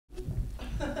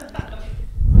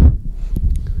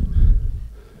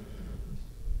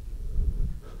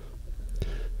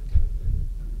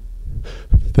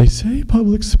They say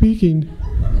public speaking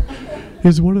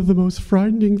is one of the most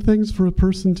frightening things for a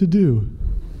person to do.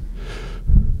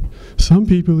 Some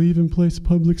people even place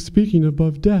public speaking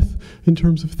above death in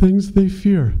terms of things they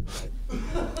fear.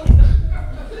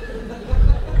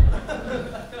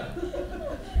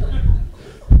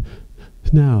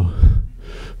 Now,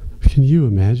 can you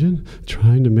imagine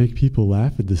trying to make people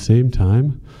laugh at the same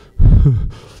time?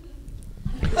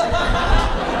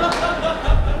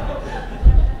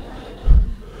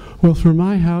 Well, for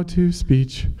my how-to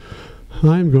speech,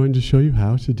 I'm going to show you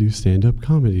how to do stand-up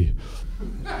comedy.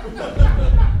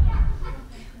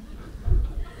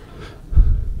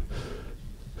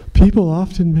 People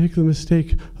often make the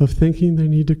mistake of thinking they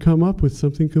need to come up with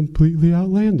something completely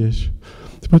outlandish.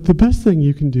 But the best thing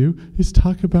you can do is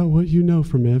talk about what you know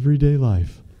from everyday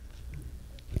life.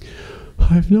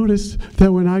 I've noticed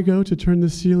that when I go to turn the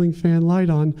ceiling fan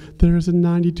light on, there is a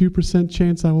 92%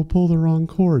 chance I will pull the wrong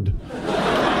cord.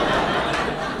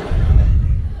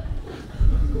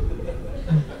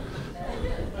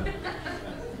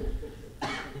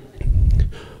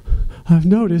 I've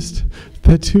noticed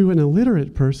that to an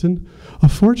illiterate person, a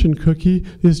fortune cookie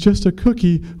is just a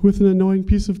cookie with an annoying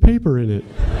piece of paper in it.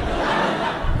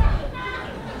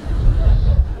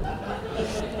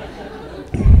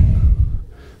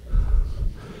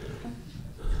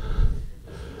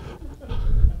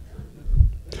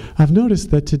 I've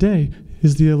noticed that today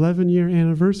is the 11-year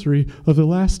anniversary of the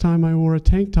last time I wore a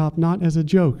tank top not as a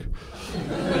joke.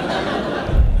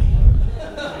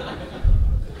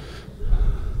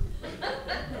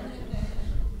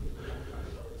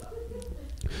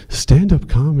 Stand-up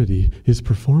comedy is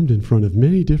performed in front of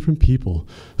many different people,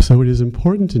 so it is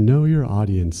important to know your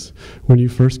audience. When you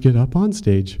first get up on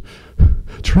stage,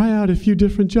 try out a few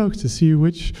different jokes to see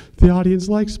which the audience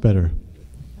likes better.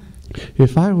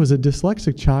 If I was a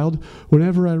dyslexic child,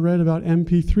 whenever I read about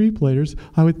MP3 players,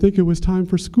 I would think it was time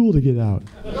for school to get out.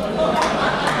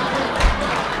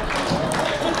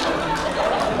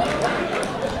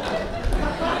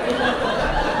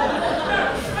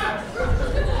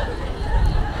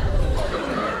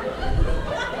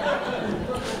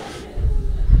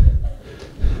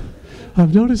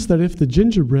 I've noticed that if the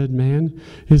gingerbread man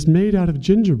is made out of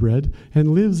gingerbread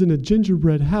and lives in a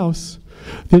gingerbread house,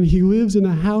 then he lives in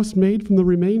a house made from the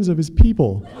remains of his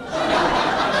people.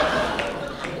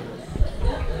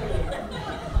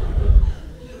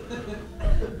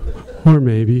 Or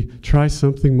maybe try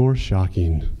something more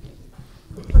shocking.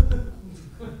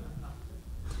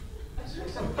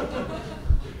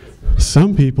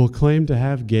 Some people claim to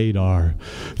have gaydar,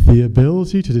 the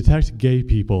ability to detect gay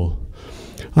people.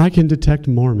 I can detect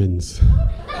Mormons.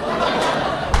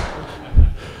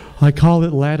 I call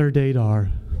it latter-day-dar.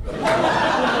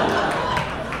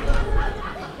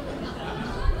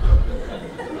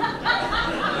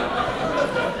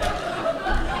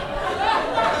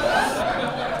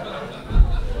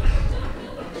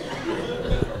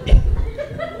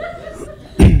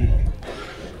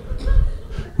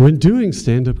 When doing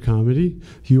stand-up comedy,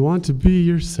 you want to be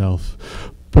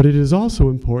yourself. But it is also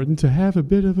important to have a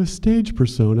bit of a stage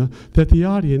persona that the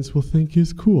audience will think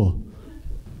is cool.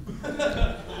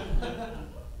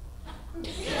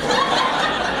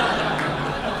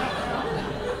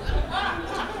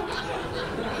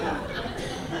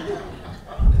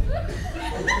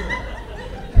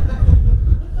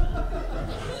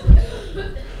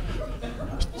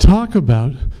 Talk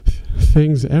about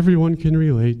things everyone can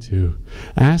relate to.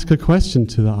 Ask a question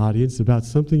to the audience about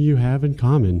something you have in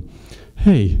common.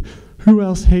 Hey, who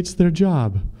else hates their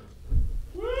job?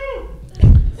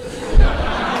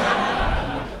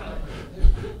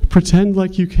 Pretend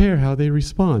like you care how they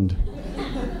respond.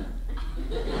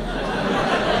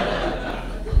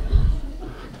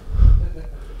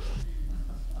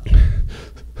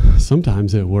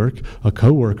 Sometimes at work, a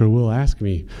coworker will ask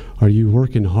me, "Are you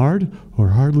working hard or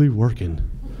hardly working?"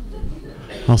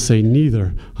 I'll say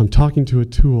neither. I'm talking to a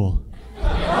tool.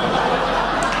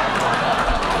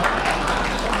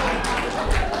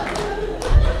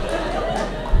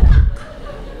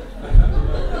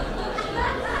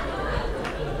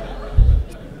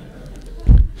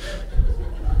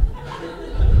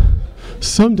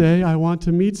 Someday I want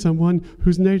to meet someone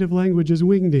whose native language is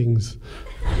wingdings.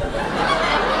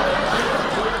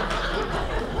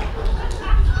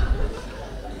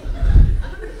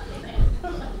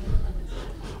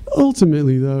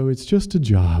 Ultimately, though, it's just a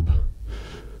job.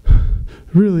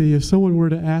 Really, if someone were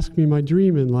to ask me my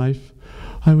dream in life,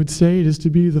 I would say it is to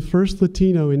be the first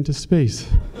Latino into space.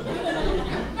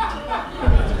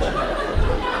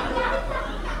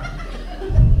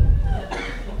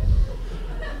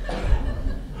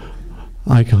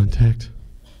 Eye contact.